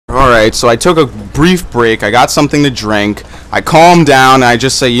Alright, so I took a brief break. I got something to drink. I calmed down, and I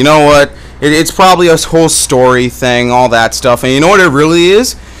just say, you know what? It's probably a whole story thing, all that stuff. And you know what it really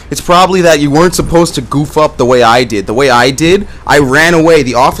is? It's probably that you weren't supposed to goof up the way I did. The way I did, I ran away.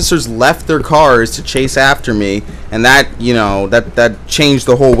 The officers left their cars to chase after me. And that, you know, that changed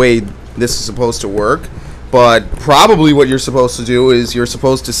the whole way this is supposed to work. But probably what you're supposed to do is you're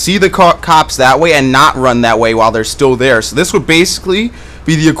supposed to see the cops that way and not run that way while they're still there. So this would basically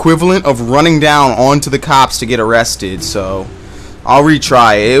be the equivalent of running down onto the cops to get arrested. So I'll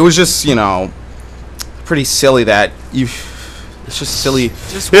retry. It was just, you know, pretty silly that you... It's just silly.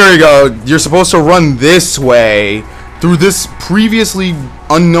 Here we go. You're supposed to run this way through this previously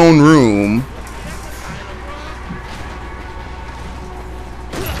unknown room.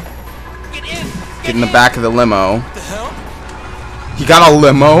 Get in the back of the limo. What the hell? He got a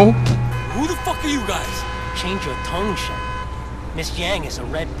limo? Who the fuck are you guys? Change your tone, Shen. Miss Yang is a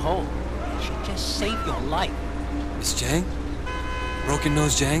red pole. She just saved your life. Miss Jang? Broken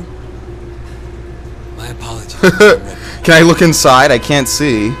Nose Jang? My apologies. Can I look inside? I can't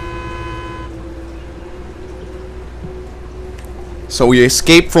see. So we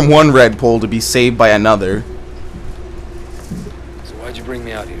escaped from one red pole to be saved by another. So why'd you bring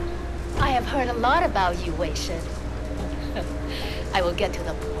me out here? I have heard a lot about you, Wei Shen. I will get to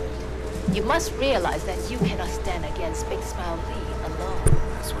the point. You must realize that you cannot stand against Big Smile Lee alone.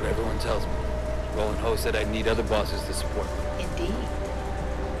 That's what everyone tells me. Roland Ho said I'd need other bosses to support me. Indeed.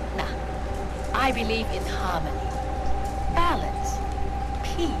 Now, I believe in harmony, balance,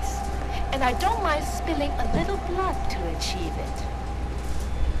 peace, and I don't mind spilling a little blood to achieve it.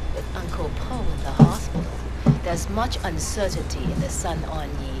 With Uncle Po in the hospital, there's much uncertainty in the Sun On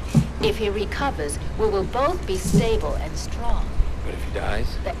Yi. If he recovers, we will both be stable and strong. But if he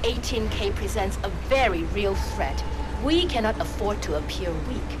dies? The 18K presents a very real threat. We cannot afford to appear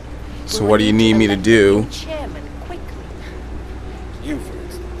weak. So what do you need me to do? Chairman, quickly. You, for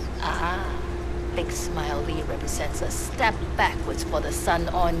instance. Ah, Big Smile Lee represents a step backwards for the Sun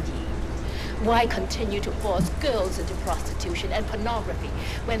On Yi. Why continue to force girls into prostitution and pornography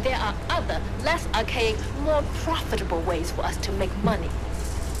when there are other, less archaic, more profitable ways for us to make money?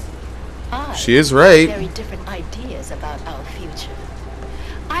 She is right. Very different ideas about our future.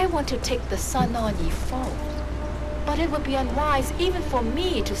 I want to take the Sun On Yi forward, but it would be unwise even for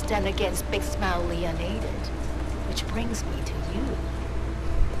me to stand against Big Smile Lee unaided, which brings me to you.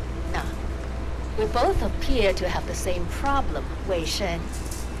 Now, we both appear to have the same problem, Wei Shen,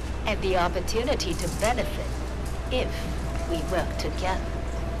 and the opportunity to benefit if we work together.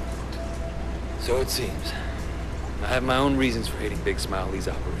 So it seems. I have my own reasons for hating Big Smile Lee's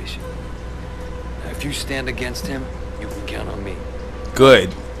operation. Now, if you stand against him, you can count on me.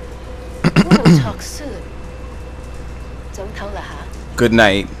 Good. We will talk soon. 走頭啦吓. Good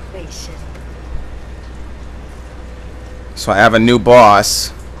night. 魏生. So I have a new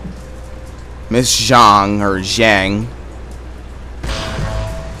boss. Miss Zhang, or Zhang.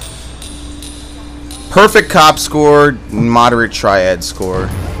 Perfect cop score, moderate triad score.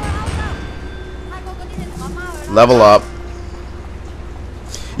 Level up.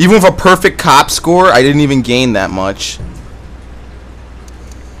 Even with a perfect cop score, I didn't even gain that much.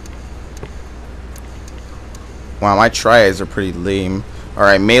 Wow, my triads are pretty lame.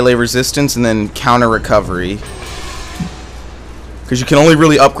 Alright, melee resistance and then counter recovery. Because you can only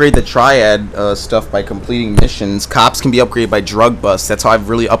really upgrade the triad stuff by completing missions. Cops can be upgraded by drug busts. That's how I've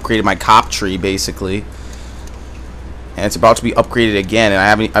really upgraded my cop tree, basically. And it's about to be upgraded again,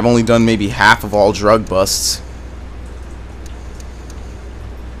 and I've only done maybe half of all drug busts.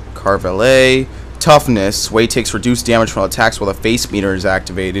 Carvelet. Toughness. Wei takes reduced damage from attacks while the face meter is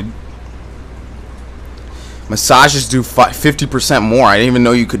activated. Massages do 50% more. I didn't even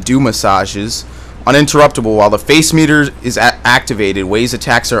know you could do massages. Uninterruptible. While the face meter is activated, Wei's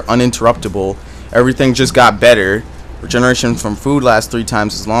attacks are uninterruptible. Everything just got better. Regeneration from food lasts 3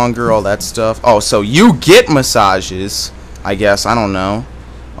 times as longer. All that stuff. Oh, so you get massages, I guess. I don't know.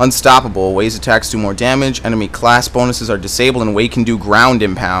 Unstoppable. Wei's attacks do more damage. Enemy class bonuses are disabled, and Wei can do ground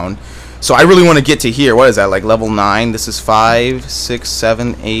impound. So I really want to get to here. What is that? Like level 9? This is 5, 6,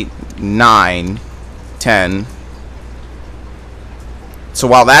 7, 8, 9, 10. So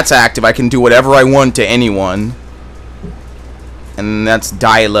while that's active, I can do whatever I want to anyone. And that's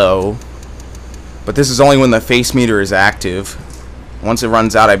die low. But this is only when the face meter is active. Once it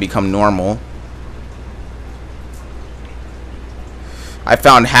runs out, I become normal. I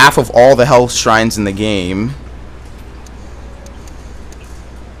found half of all the health shrines in the game.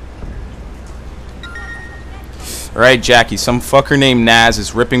 Alright, Jackie, some fucker named Naz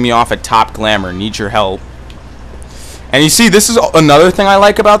is ripping me off at Top Glamour. Need your help. And you see, this is another thing I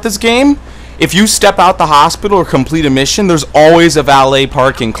like about this game. If you step out the hospital or complete a mission, there's always a valet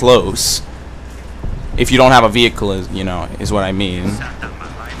parking close. If you don't have a vehicle, you know, is what I mean.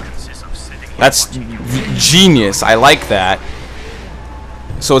 That's genius. I like that.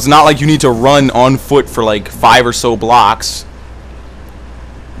 So it's not like you need to run on foot for like 5 or so blocks.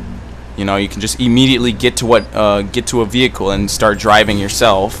 You know, you can just immediately get to a vehicle and start driving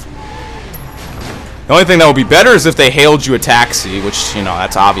yourself. The only thing that would be better is if they hailed you a taxi, which, you know,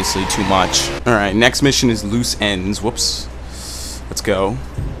 that's obviously too much. Alright, next mission is loose ends. Whoops. Let's go.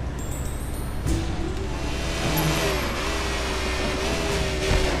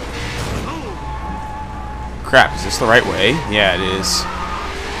 Crap, is this the right way? Yeah, it is.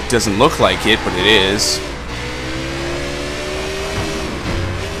 It doesn't look like it, but it is.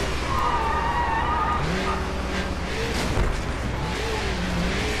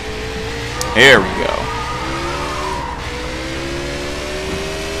 There we go.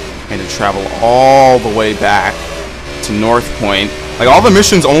 And to travel all the way back to North Point. Like, all the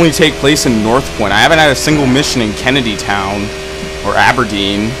missions only take place in North Point. I haven't had a single mission in Kennedy Town or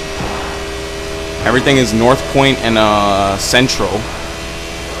Aberdeen. Everything is North Point and Central.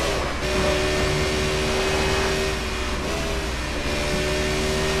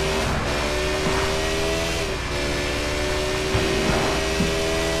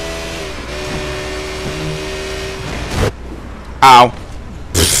 Ow.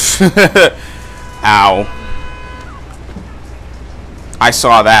 Ow. I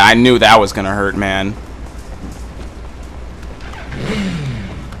saw that. I knew that was gonna hurt, man.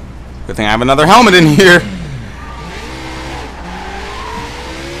 Good thing I have another helmet in here.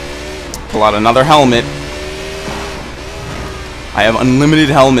 Pull out another helmet. I have unlimited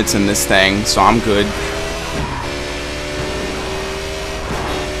helmets in this thing, so I'm good.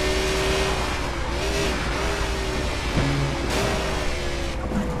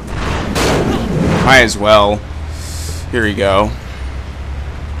 Might as well. Here we go.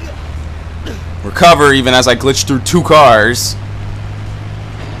 Recover even as I glitch through 2 cars.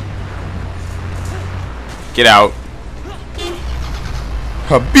 Get out.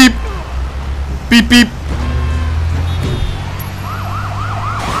 Beep. Beep beep.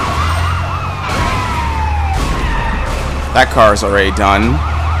 That car's already done.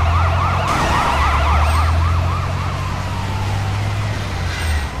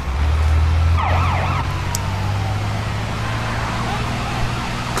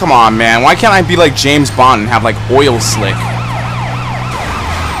 Come on, man. Why can't I be like James Bond and have like oil slick?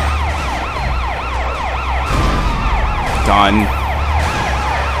 Done.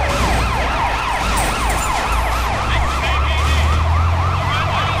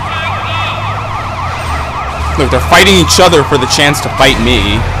 Look, they're fighting each other for the chance to fight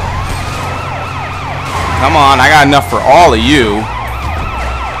me. Come on, I got enough for all of you.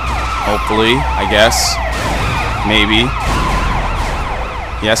 Hopefully, I guess. Maybe.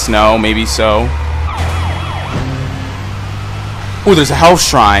 Yes, no, maybe so. Ooh, there's a health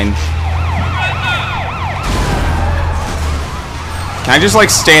shrine. Can I just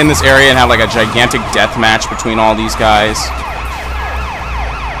like stay in this area and have like a gigantic death match between all these guys?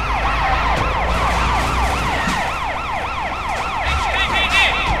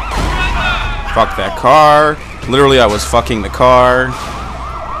 Fuck that car. Literally, I was fucking the car.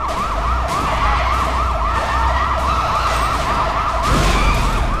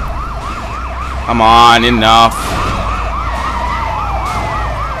 Come on, enough.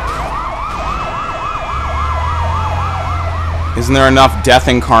 Isn't there enough death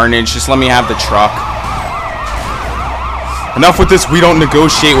and carnage? Just let me have the truck. Enough with this we don't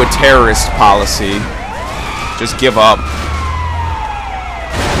negotiate with terrorists policy. Just give up.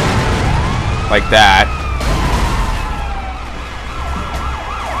 Like that.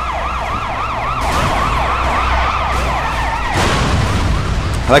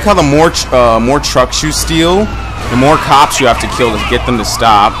 I like how the more trucks you steal, the more cops you have to kill to get them to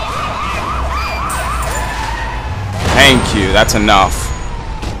stop. Thank you, that's enough.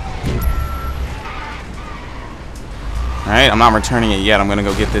 Alright, I'm not returning it yet. I'm gonna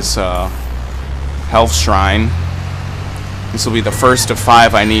go get this health shrine. This will be the first of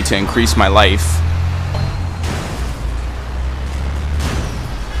 5 I need to increase my life.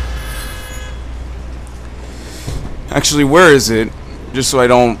 Actually, where is it? Just so I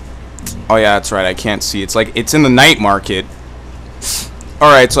don't... Oh yeah, that's right, I can't see. It's like, it's in the night market.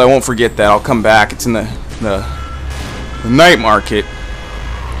 Alright, so I won't forget that. I'll come back. It's in the night market.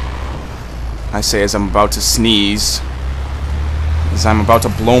 I say as I'm about to sneeze. As I'm about to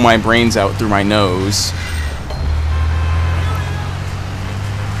blow my brains out through my nose.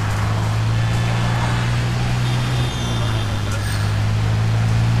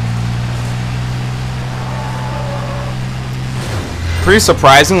 Pretty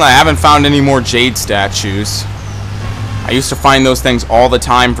surprisingly, I haven't found any more Jade statues. I used to find those things all the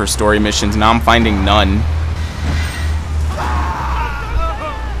time for story missions, now I'm finding none.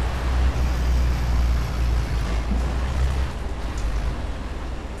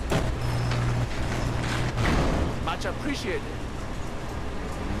 Much appreciated.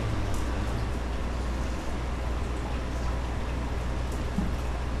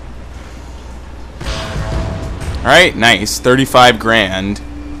 Alright, nice. 35 grand.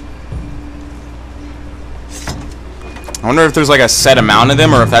 I wonder if there's like a set amount of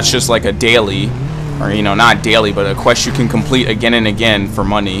them, or if that's just like a daily. Or, you know, not daily, but a quest you can complete again and again for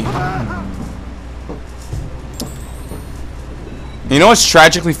money. You know what's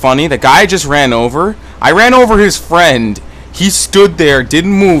tragically funny? The guy I just ran over, I ran over his friend. He stood there,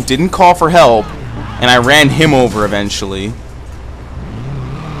 didn't move, didn't call for help, and I ran him over eventually.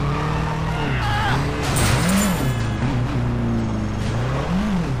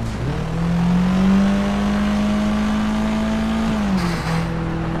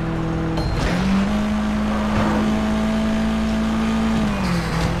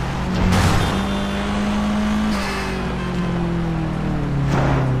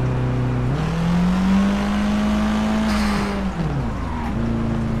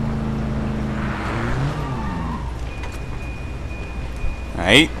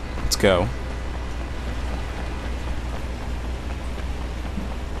 Alright, let's go.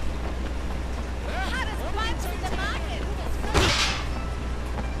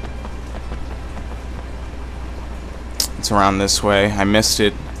 It's around this way. I missed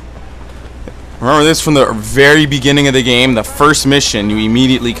it. Remember this from the very beginning of the game. The first mission, you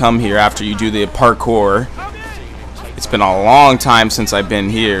immediately come here after you do the parkour. It's been a long time since I've been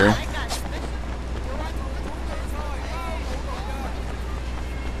here.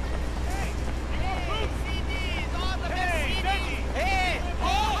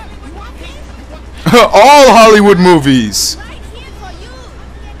 All Hollywood movies.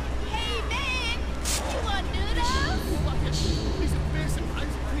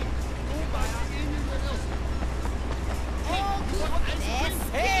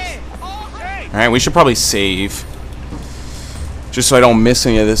 Alright, we should probably save. Just so I don't miss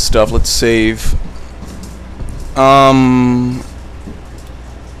any of this stuff. Let's save. I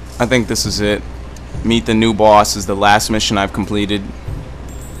think this is it. Meet the new boss is the last mission I've completed.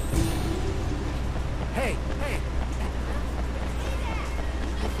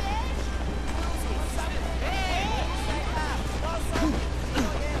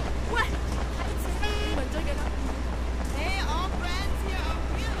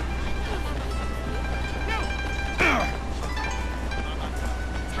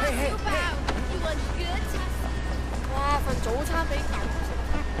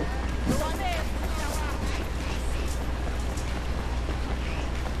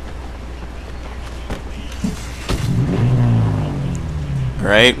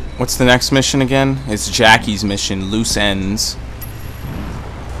 Alright, what's the next mission again? It's Jackie's mission, Loose Ends.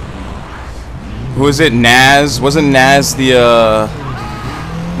 Who is it? Naz? Wasn't Naz the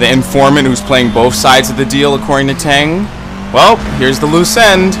informant who's playing both sides of the deal according to Tang? Well, here's the loose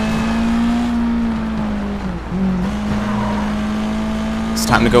end. It's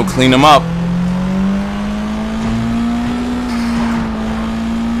time to go clean him up.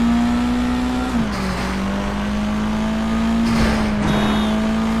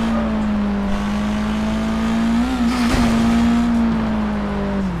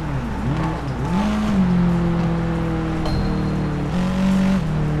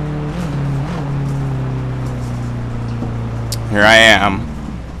 Here I am.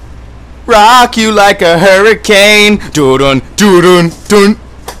 Rock you like a hurricane. Doo-dun, doo-dun, dun.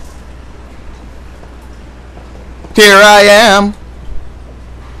 Here I am.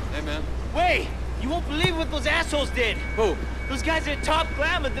 Hey, man. Wait! You won't believe what those assholes did! Who? Those guys at Top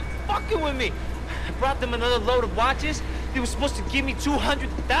Glamour, they're fucking with me! I brought them another load of watches. They were supposed to give me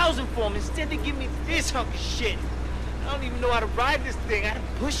 $200,000 for them. Instead, they give me this hunk of shit. I don't even know how to ride this thing. I had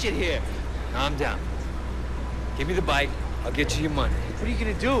to push it here. Calm down. Give me the bike. I'll get you your money. What are you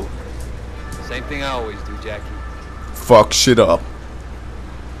gonna do? Same thing I always do, Jackie. Fuck shit up.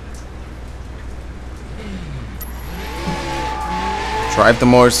 Drive the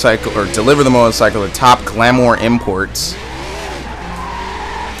motorcycle, or deliver the motorcycle to Top Glamour Imports.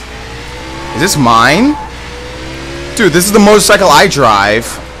 Is this mine? Dude, this is the motorcycle I drive.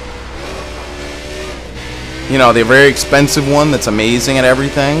 You know, the very expensive one that's amazing at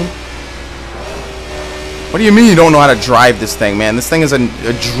everything. What do you mean you don't know how to drive this thing, man? This thing is a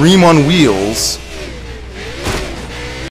dream on wheels.